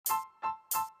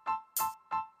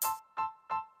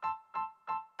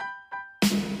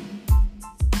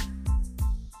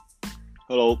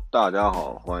Hello，大家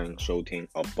好，欢迎收听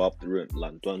Above the Rim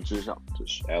蓝端之上，这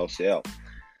是 LCL。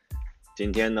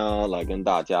今天呢，来跟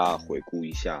大家回顾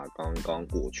一下刚刚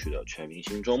过去的全明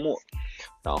星周末，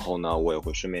然后呢，我也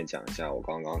会顺便讲一下我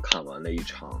刚刚看完的一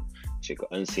场这个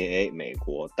NCAA 美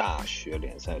国大学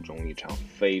联赛中一场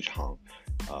非常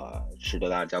值得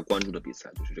大家关注的比赛，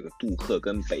就是这个杜克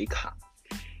跟北卡。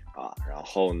然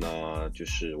后呢，就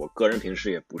是我个人平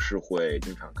时也不是会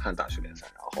经常看大学联赛，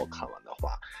然后看完的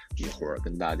话，一会儿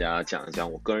跟大家讲一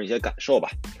讲我个人一些感受吧。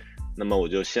那么我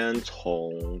就先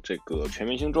从这个全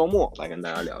明星周末来跟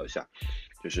大家聊一下，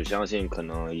就是相信可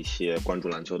能一些关注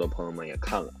篮球的朋友们也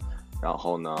看了，然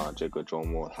后呢，这个周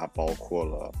末它包括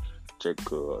了这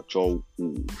个周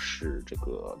五是这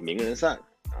个名人赛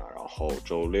然后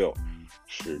周六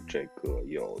是这个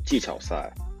有技巧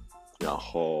赛，然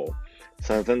后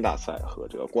三分大赛和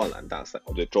这个灌篮大赛，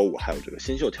周五还有这个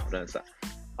新秀挑战赛，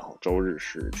然后周日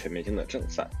是全明星的正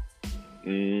赛。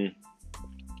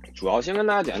主要先跟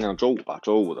大家讲讲周五吧。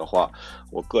周五的话，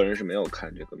我个人是没有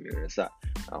看这个名人赛，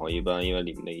然后一般因为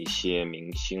里面的一些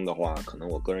明星的话，可能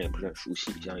我个人也不是很熟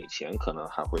悉，像以前可能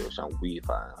还会有像吴亦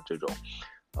凡这种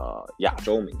亚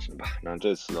洲明星吧。那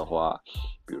这次的话，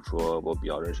比如说我比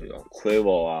较认识像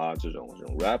Quavo 这种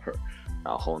rapper，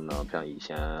 然后呢，像以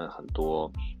前很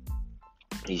多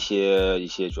一些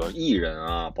主要艺人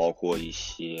包括一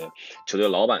些球队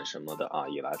老板什么的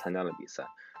也来参加了比赛。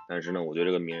但是呢，我觉得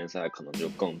这个名人赛可能就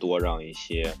更多让一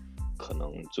些可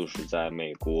能就是在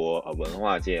美国文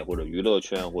化界或者娱乐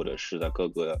圈或者是在各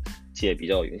个界比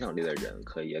较有影响力的人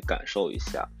可以也感受一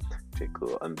下这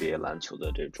个 NBA 篮球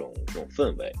的这种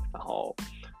氛围，然后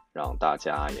让大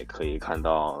家也可以看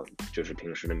到就是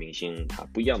平时的明星他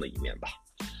不一样的一面吧。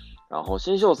然后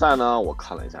新秀赛呢，我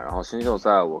看了一下，然后新秀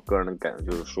赛我个人的感觉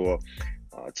就是说，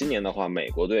今年的话，美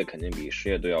国队肯定比世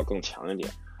界队要更强一点。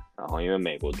然后因为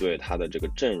美国队它的这个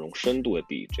阵容深度也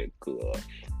比这个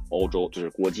欧洲就是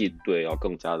国际队要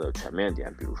更加的全面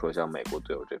点，比如说像美国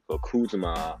队有这个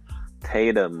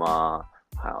Kuzma、Tatum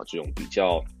还有这种比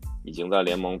较已经在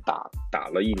联盟打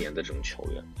了1年的这种球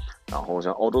员。然后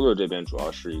像欧洲队这边主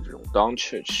要是以这种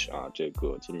Doncic 这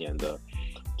个今年的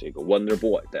这个 Wonder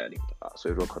Boy 带领的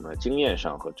所以说可能经验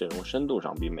上和阵容深度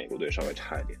上比美国队稍微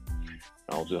差一点。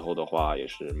然后最后的话也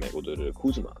是美国队的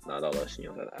Kuzma 拿到了新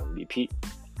秀赛的 MVP。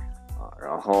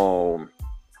然后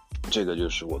这个就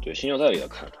是我对新秀赛里的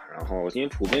看法。然后因为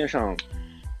普遍上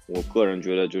我个人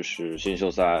觉得就是新秀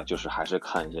赛就是还是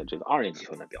看一些这个2年级球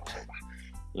员的表现吧，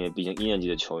因为毕竟1年级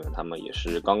的球员他们也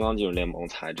是刚刚进入联盟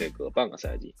才这个半个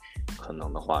赛季，可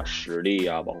能的话实力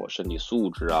包括身体素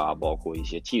质包括一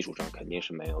些技术上肯定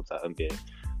是没有在 NBA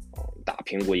打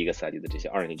拼过1个赛季的这些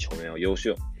2年级球员要优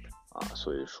秀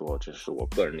所以说这是我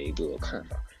个人的一个看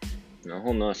法。然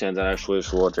后呢，现在来说一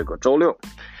说这个周六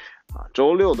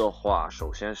周六的话，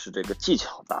首先是这个技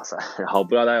巧大赛，然后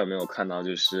不知道大家有没有看到，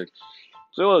就是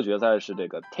最后的决赛是这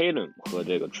个 Tatum 和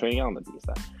这个 Trae Young 的比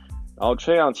赛。然后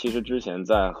Trae Young 其实之前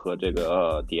在和这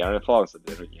个De'Aaron Fox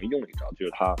已经用了一招，就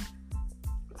是他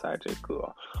在这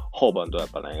个后半段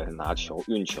本来应该是拿球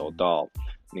运球到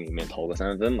那里面投个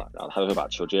3分嘛，然后他就会把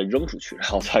球直接扔出去，然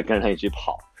后再跟人一起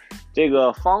跑。这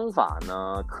个方法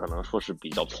呢，可能说是比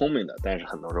较聪明的，但是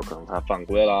很多时候可能他犯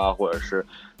规啦，或者是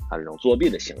他这种作弊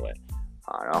的行为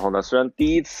然后呢，虽然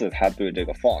第一次他对这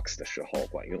个 Fox 的时候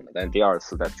管用的，但第2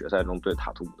次在决赛中对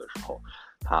塔图姆的时候，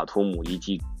塔图姆一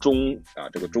记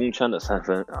这个中圈的3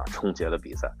分终结了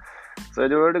比赛。所以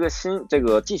就是这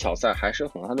个技巧赛还是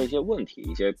很大的一些问题，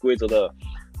一些规则的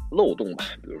漏洞吧，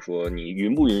比如说你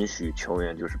允不允许球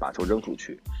员就是把球扔出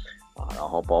去然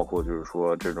后包括就是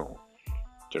说这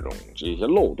些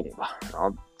漏洞吧。然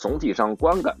后总体上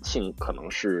观感性可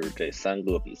能是这3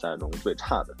个比赛中最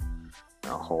差的。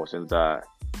然后现在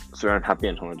虽然它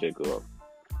变成了这个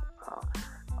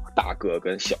大个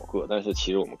跟小个，但是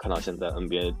其实我们看到现在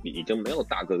NBA 已经没有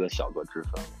大个跟小个之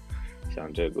分了。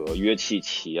像这个约契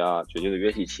奇绝绝的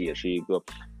约契奇也是一个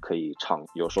可以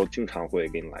有时候经常会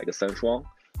给你来个3双，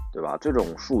对吧？这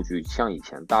种数据像以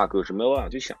前大个是没有办法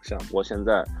去想象，不过现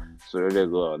在随着这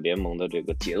个联盟的这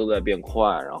个节奏在变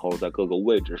快，然后在各个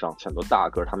位置上很多大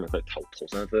个他们也可以投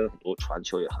3分，很多传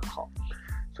球也很好。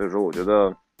所以说我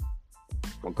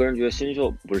个人觉得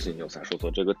不是新秀赛，说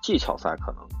错，这个技巧赛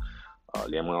可能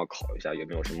联盟要考虑一下有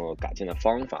没有什么改进的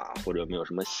方法，或者有没有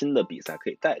什么新的比赛可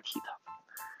以代替它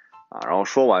然后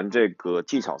说完这个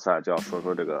技巧赛，就要说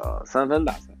说这个3分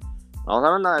大赛。然后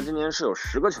3分大赛今年是有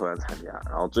10个球员参加，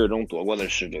然后最终夺冠的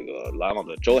是这个篮网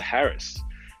的 Joe Harris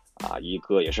一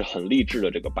个也是很励志的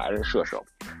这个白人射手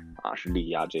是力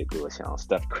压这个像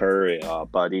Steph Curry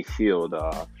Buddy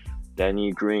Hield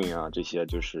Danny Green 这些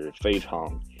就是非常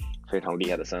非常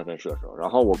厉害的三分射手。然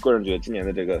后我个人觉得今年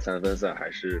的这个三分赛还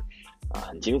是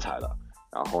很精彩的。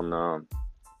然后呢，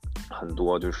很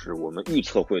多就是我们预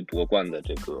测会夺冠的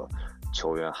这个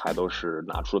球员还都是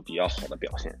拿出了比较好的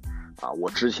表现我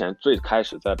之前最开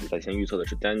始在比赛前预测的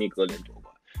是丹尼格林夺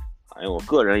冠因为我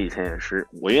个人以前也是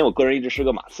因为我个人一直是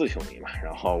个马刺球迷嘛，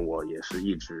然后我也是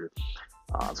一直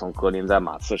从格林在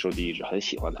马刺时候就一直很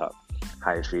喜欢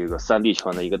他也是一个3D 球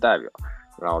员的一个代表。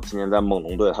然后今年在猛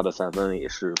龙队他的三分也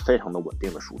是非常的稳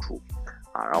定的输出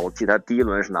然后我记得他第一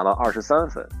轮是拿到23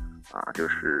分就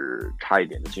是差一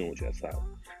点就进入决赛了。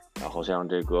然后像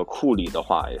这个库里的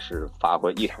话也是发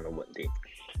挥异常的稳定，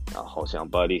然后像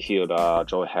Buddy Hield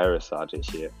Joe Harris 这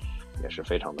些也是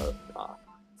非常的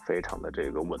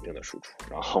这个稳定的输出。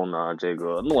然后呢，这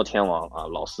个诺天王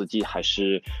老司机还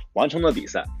是完成了比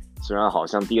赛，虽然好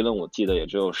像第一轮我记得也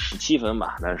只有17分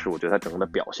吧，但是我觉得他整个的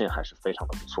表现还是非常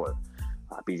的不错的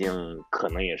毕竟可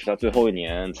能也是他最后一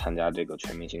年参加这个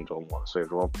全明星周末，所以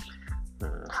说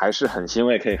还是很欣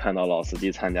慰可以看到老司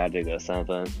机参加这个三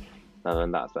分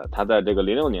大赛。他在这个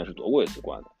06年是夺过一次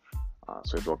冠的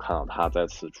所以说看到他再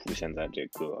次出现在这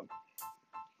个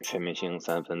全明星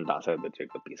三分大赛的这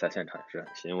个比赛现场也是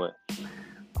很欣慰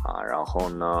然后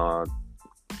呢，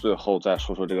最后再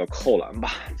说说这个扣篮吧。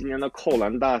今年的扣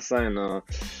篮大赛呢，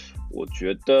我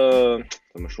觉得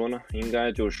怎么说呢，应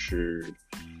该就是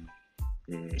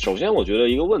首先我觉得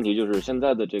一个问题就是现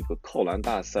在的这个扣篮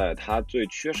大赛它最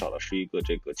缺少的是一个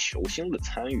这个球星的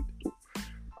参与度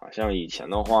像以前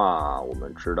的话我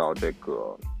们知道这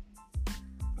个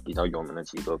比较有名的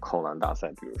几个扣篮大赛，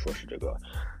比如说是这个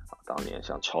当年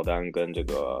像乔丹跟这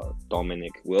个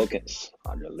Dominic Wilkins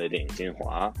人类的尹金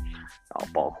华，然后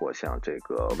包括像这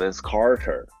个 Vince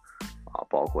Carter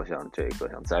包括像这个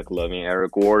像 Zach Lavine、Eric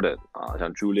Gordon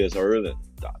像 Julius Erving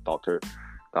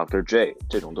Dr. J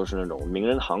这种都是那种名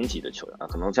人堂级的球员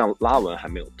可能像拉文还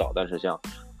没有到，但是像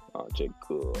这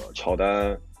个乔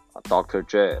丹Dr.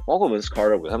 J 包括 Vince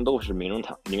Carter 他们都是名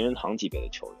人堂级别的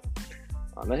球员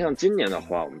那像今年的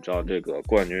话，我们知道这个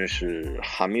冠军是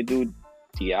哈密杜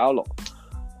Diallo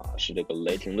是这个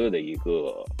雷霆队的一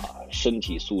个身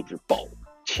体素质爆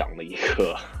强的一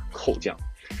个扣将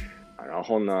然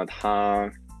后呢，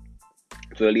他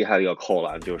最厉害的一个扣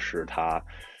篮就是他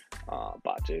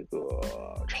把这个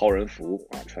超人服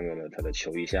穿在了他的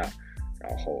球衣下，然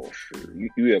后是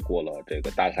越过了这个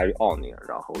大鲨鱼奥尼尔，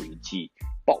然后一记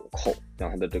暴扣，让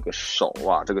他的这个手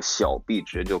这个小臂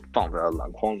直接就放在了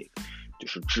篮筐里，就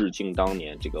是致敬当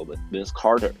年这个 Vince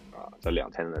Carter 在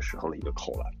2000年的时候的一个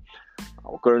扣篮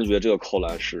我个人觉得这个扣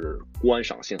篮是观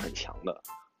赏性很强的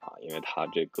因为他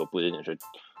这个不仅仅是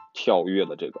跳跃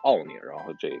了这个奥尼尔，然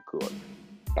后这个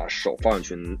把手放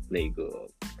进去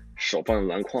手放在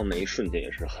篮筐那一瞬间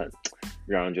也是很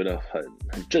让人觉得很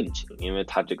震惊，因为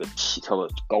他这个起跳的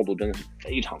高度真的是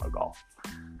非常的高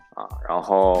然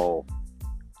后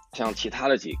像其他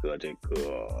的几个这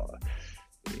个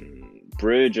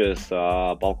Bridges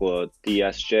包括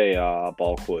DSJ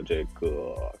包括这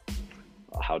个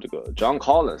还有这个 John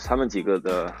Collins 他们几个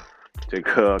的这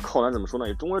个扣篮怎么说呢，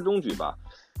也中规中矩吧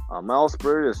Miles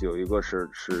Bridges 有一个是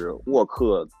沃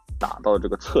克打到这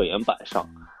个侧沿板上，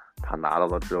他拿到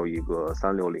了只有一个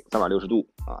360度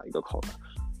一个扣篮，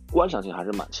观赏性还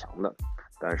是蛮强的，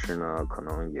但是呢可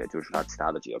能也就是他其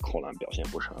他的几个扣篮表现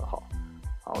不是很好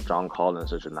然后 John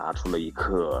Collins 是拿出了一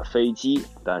个飞机，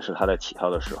但是他在起跳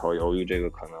的时候由于这个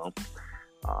可能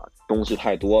东西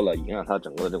太多了，影响他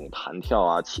整个的这种弹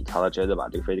跳起跳直接就把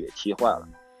这个飞机给踢坏了。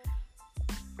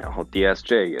然后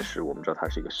DSJ 也是我们知道他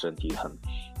是一个身体很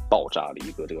爆炸的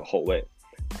一个这个后卫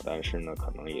但是呢可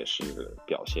能也是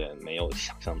表现没有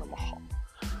想象那么好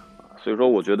所以说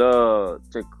我觉得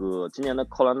这个今年的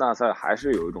扣篮大赛还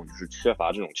是有一种就是缺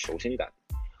乏这种球星感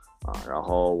然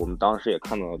后我们当时也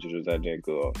看到就是在这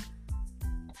个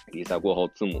比赛过后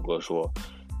字母哥说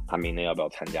他明年要不要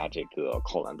参加这个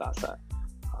扣篮大赛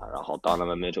然后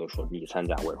Donovan Mitchell说你参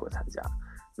加我也会参加，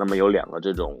那么有两个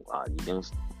这种已经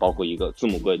包括一个字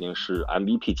母哥已经是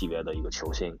MVP 级别的一个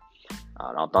球星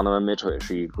然后 Donovan Mitchell 也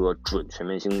是一个准全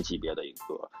明星级别的一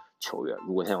个球员，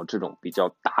如果现在有这种比较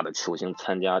大的球星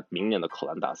参加明年的扣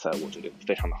篮大赛，我觉得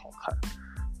非常的好看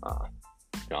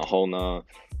然后呢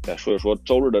再说一说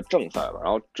周日的正赛吧。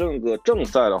然后这个正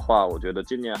赛的话，我觉得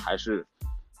今年还是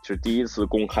第一次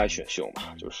公开选秀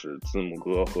嘛，就是字母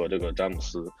哥和这个詹姆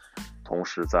斯同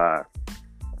时在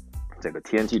这个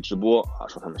TNT 直播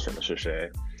说他们选的是谁，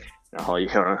然后也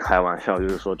有人开玩笑就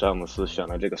是说詹姆斯选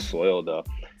了这个所有的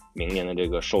明年的这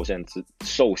个受限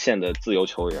的自由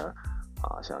球员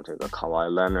像这个 Kawhi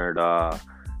Leonard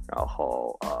然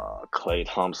后Klay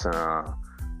Thompson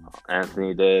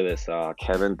Anthony Davis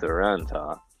Kevin Durant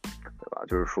对吧？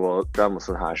就是说詹姆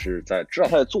斯他是知道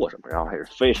他在做什么，然后还是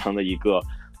非常的一个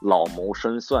老谋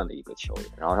深算的一个球员。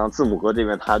然后像字母哥这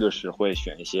边，他就是会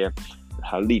选一些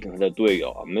他力挺他的队友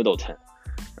Middleton，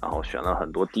 然后选了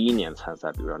很多第一年参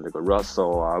赛，比如像这个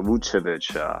Russell 啊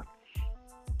Vucevic 啊，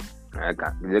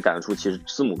你也感觉出其实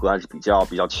字母哥还是比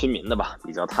较亲民的吧，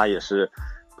他也是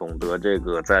懂得这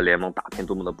个在联盟打拼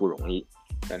多么的不容易。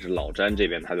但是老詹这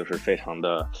边他就是非常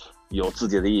的有自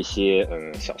己的一些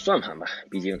小算盘吧，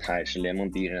毕竟他也是联盟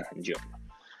第一人很久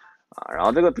了然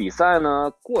后这个比赛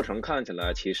呢，过程看起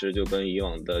来其实就跟以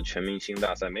往的全明星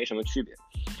大赛没什么区别，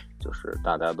就是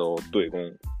大家都对攻，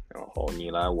然后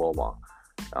你来我往。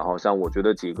然后像我觉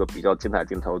得几个比较精彩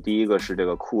镜头，第一个是这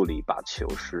个库里把球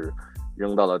是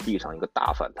扔到了地上一个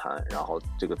大反弹，然后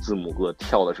这个字母哥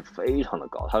跳的是非常的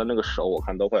高，他的那个手我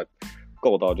看都快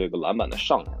够到这个篮板的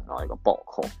上面，然后一个暴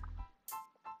扣。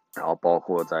然后包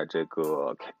括在这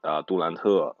个杜兰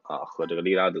特和这个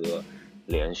利拉德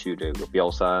连续这个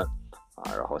飙三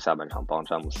然后下半场帮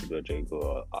詹姆斯的这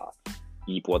个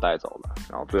一波带走了。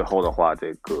然后最后的话，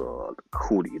这个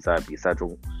库里在比赛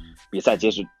截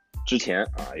止之前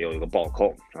也有一个暴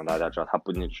扣，让大家知道他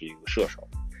不仅是一个射手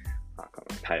可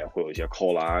能他也会有一些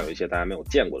扣篮，有一些大家没有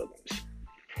见过的东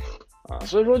西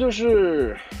所以说就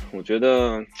是我觉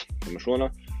得怎么说呢，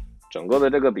整个的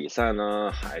这个比赛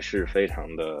呢还是非常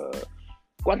的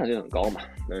观察性很高嘛。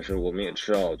但是我们也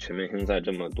知道全明星赛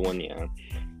这么多年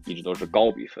一直都是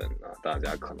高比分大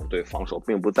家可能对防守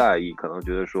并不在意，可能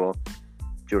觉得说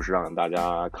就是让大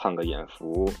家看个眼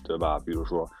福，对吧？比如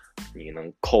说你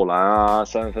能扣篮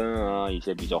三分一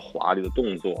些比较华丽的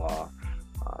动作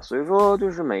所以说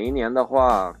就是每一年的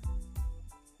话，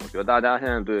我觉得大家现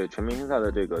在对全明星赛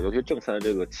的这个尤其正赛的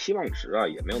这个期望值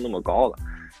也没有那么高了。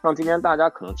像今年大家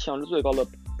可能期望值最高的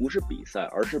不是比赛，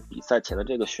而是比赛前的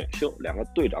这个选秀，两个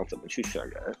队长怎么去选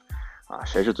人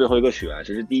谁是最后一个选，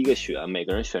谁是第一个选，每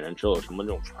个人选人之后有什么这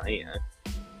种传言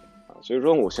所以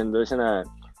说我现在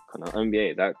可能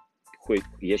NBA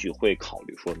也许会考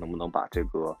虑说能不能把这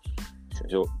个选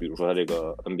秀，比如说他这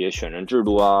个 NBA 选人制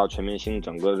度全明星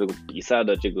整个这个比赛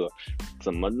的这个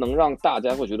怎么能让大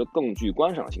家会觉得更具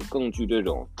观赏性，更具这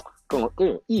种更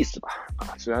有意思吧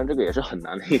虽然这个也是很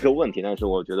难的一个问题，但是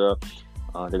我觉得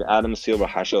这个 Adam Silver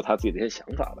还是有他自己的一些想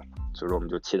法的，所以说我们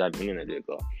就期待明年的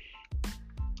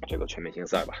这个全明星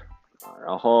赛吧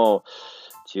然后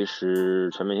其实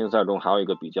全明星赛中还有一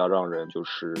个比较让人就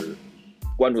是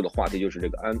关注的话题，就是这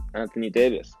个 Anthony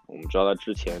Davis。 我们知道他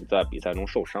之前在比赛中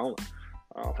受伤了，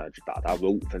然后他只打差不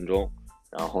多5分钟，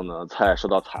然后呢在受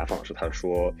到采访时他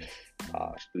说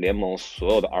联盟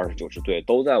所有的29支队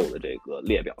都在我的这个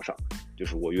列表上，就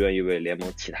是我愿意为联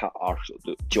盟其他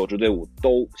29支队伍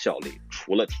都效力，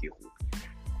除了鹈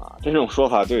鹕这种说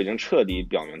法就已经彻底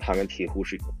表明他跟鹈鹕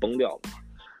是已经崩掉了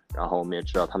然后我们也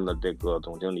知道他们的这个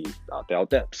总经理Dell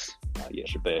Demps也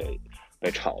是被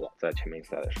炒了在全明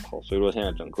星赛的时候，所以说现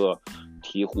在整个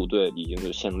鹈鹕队已经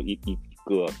就陷入一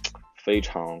个非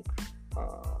常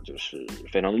就是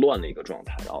非常乱的一个状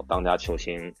态，然后当家球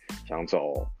星想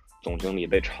走，总经理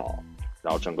被炒，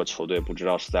然后整个球队不知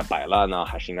道是在摆烂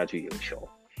还是应该去赢球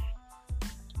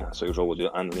所以说我觉得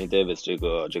Anthony Davis 这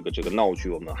个闹剧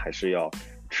我们还是要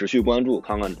持续关注，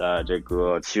看看在这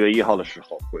个7月1号的时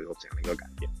候会有怎样的一个改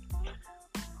变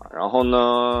然后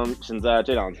呢，现在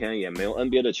这2天也没有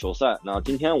NBA 的球赛。那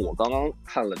今天我刚刚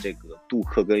看了这个杜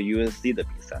克跟 UNC 的比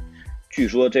赛，据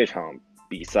说这场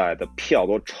比赛的票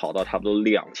都炒到差不多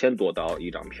2000多刀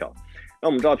一张票。那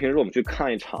我们知道平时我们去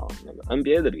看一场那个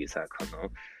NBA 的比赛，可能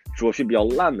如果是比较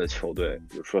烂的球队，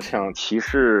比如说像骑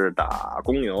士打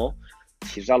公牛，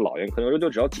骑士打老鹰，可能就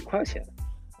只要几块钱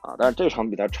但是这场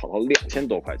比赛炒到2000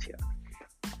多块钱。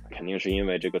肯定是因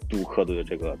为这个杜克的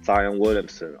这个 Zion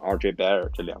Williamson、RJ Barrett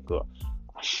这2个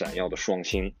闪耀的双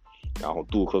星，然后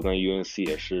杜克跟 UNC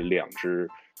也是2支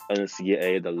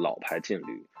NCAA 的老牌劲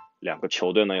旅，2个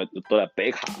球队呢都在北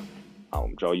卡我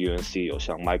们知道 UNC 有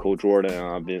像 Michael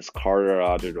Jordan Vince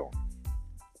Carter 这种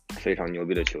非常牛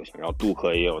逼的球星，然后杜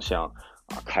克也有像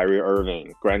Kyrie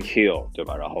Irving、Grant Hill 对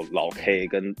吧，然后老 K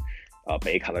跟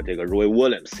北卡的这个 Roy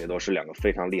Williams 也都是2个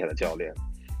非常厉害的教练。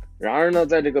然而呢，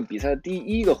在这个比赛第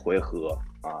1个回合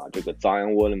这个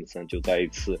Zion Williamson 就在一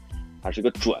次他是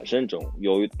个转身中，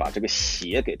由于把这个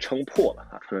鞋给撑破了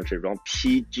穿的是一双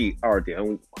PG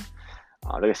 2.5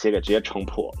这个鞋给直接撑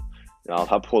破了，然后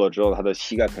他破了之后他的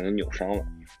膝盖可能扭伤了，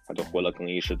他就回了更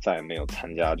衣室，再也没有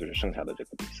参加就是剩下的这个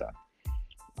比赛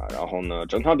然后呢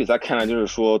整场比赛看来就是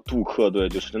说杜克队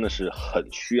就是真的是很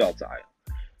需要Zion。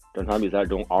整场比赛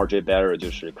中 RJ Barrett 就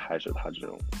是开始他这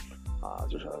种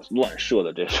就是乱射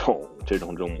的这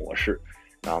种模式，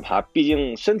然后他毕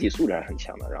竟身体素质还很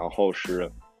强的，然后是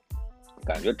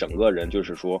感觉整个人就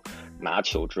是说拿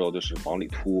球之后就是往里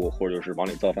突，或者就是往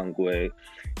里造犯规，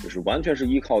就是完全是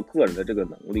依靠个人的这个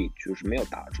能力，就是没有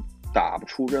打不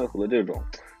出任何的这种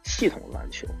系统的篮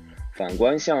球。反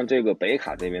观像这个北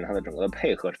卡这边，他的整个的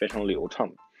配合是非常流畅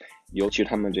的，尤其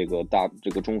他们这个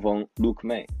中锋 Luke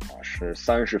May 是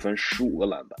30分15个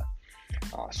篮板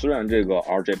虽然这个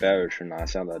RJ Barrett 是拿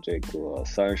下了这个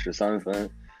33分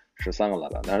13个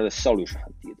篮板，但是他的效率是很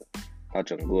低的，他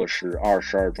整个是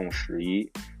22中11，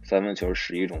三分球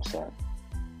11中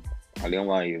3另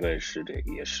外一位是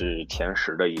也是前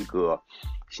10的一个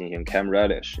新星 Cam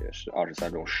Reddish 也是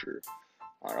23中10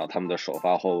然后他们的首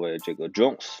发后卫这个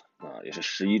Jones也是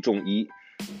11中1，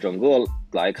整个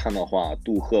来看的话，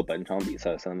杜克本场比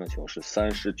赛三分球是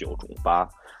39中8，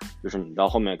就是你到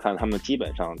后面看他们基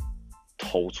本上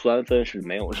投3分是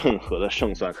没有任何的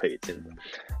胜算可以进的。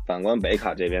反观北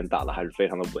卡这边打的还是非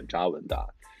常的稳扎稳打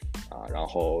然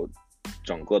后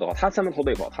整个的话，他三分投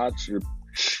背跑他是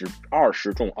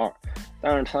20中2，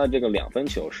但是他的这个2分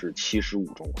球是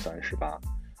75中38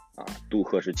杜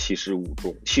克是72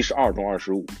中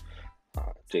25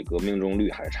这个命中率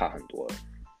还是差很多的。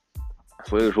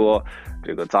所以说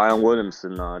这个 Zion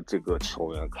Williamson 呢，这个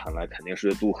球员看来肯定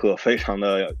是杜克非常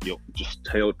的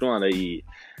很有重要的意义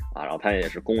然后他也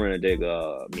是公认这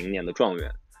个明年的状元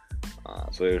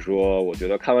所以说我觉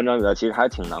得看完这场比赛其实还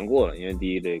挺难过的，因为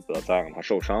第一这个 Zion 他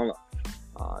受伤了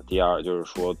第二就是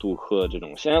说杜克这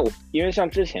种现在因为像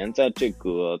之前在这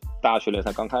个大学联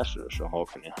赛刚开始的时候，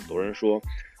肯定很多人说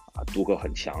杜克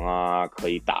很强可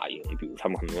以打赢，比如他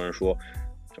们很多人说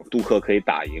杜克可以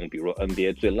打赢比如说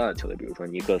NBA 最烂的球队，比如说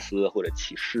尼克斯或者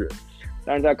骑士，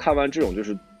但是在看完这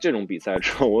种比赛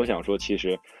之后，我想说其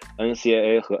实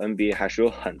NCAA 和 NBA 还是有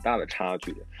很大的差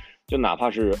距的，就哪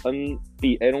怕是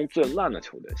NBA 中最烂的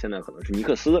球队，现在可能是尼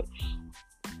克斯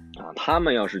他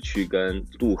们要是去跟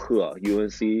杜克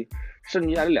UNC 甚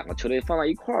至这两个球队放在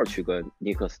一块儿去跟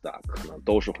尼克斯打，可能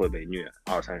都是会被虐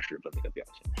20-30分的一个表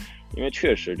现。因为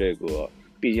确实这个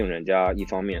毕竟人家一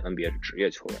方面 NBA 是职业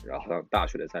球员，然后像大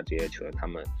学联赛这些球员他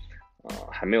们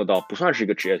还没有到不算是一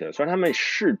个职业球员，虽然他们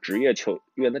是职业球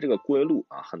员的这个归路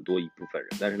很多一部分人，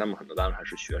但是他们很多当然还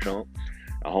是学生，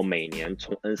然后每年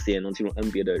从 NCAA 能进入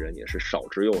NBA 的人也是少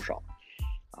之又少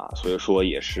所以说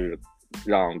也是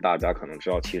让大家可能知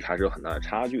道其实还是有很大的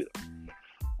差距的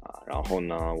然后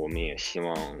呢我们也希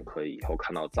望可以以后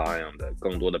看到 Zion 的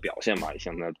更多的表现吧，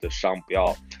现在的伤不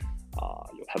要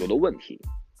有太多的问题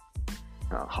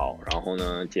好，然后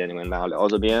呢今天就跟大家聊到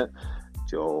这边，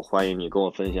就欢迎你跟我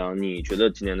分享你觉得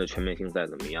今年的全明星赛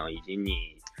怎么样，以及你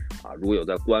如果有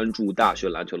在关注大学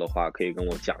篮球的话，可以跟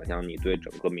我讲一下你对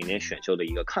整个明年选秀的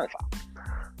一个看法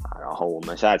然后我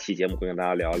们下期节目会跟大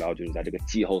家聊一聊，就是在这个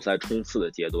季后赛冲刺的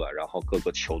阶段，然后各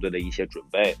个球队的一些准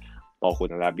备，包括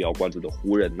大家比较关注的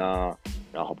湖人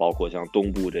然后包括像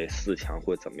东部这4强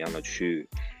会怎么样的去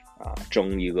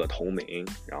争一个头名，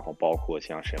然后包括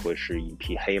像谁会是一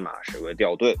匹黑马，谁会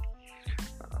掉队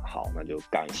好，那就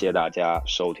感谢大家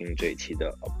收听这一期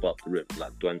的 Above the Rim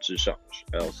蓝端之上，是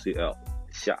LCL，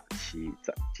 下期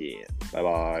再见，拜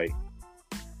拜。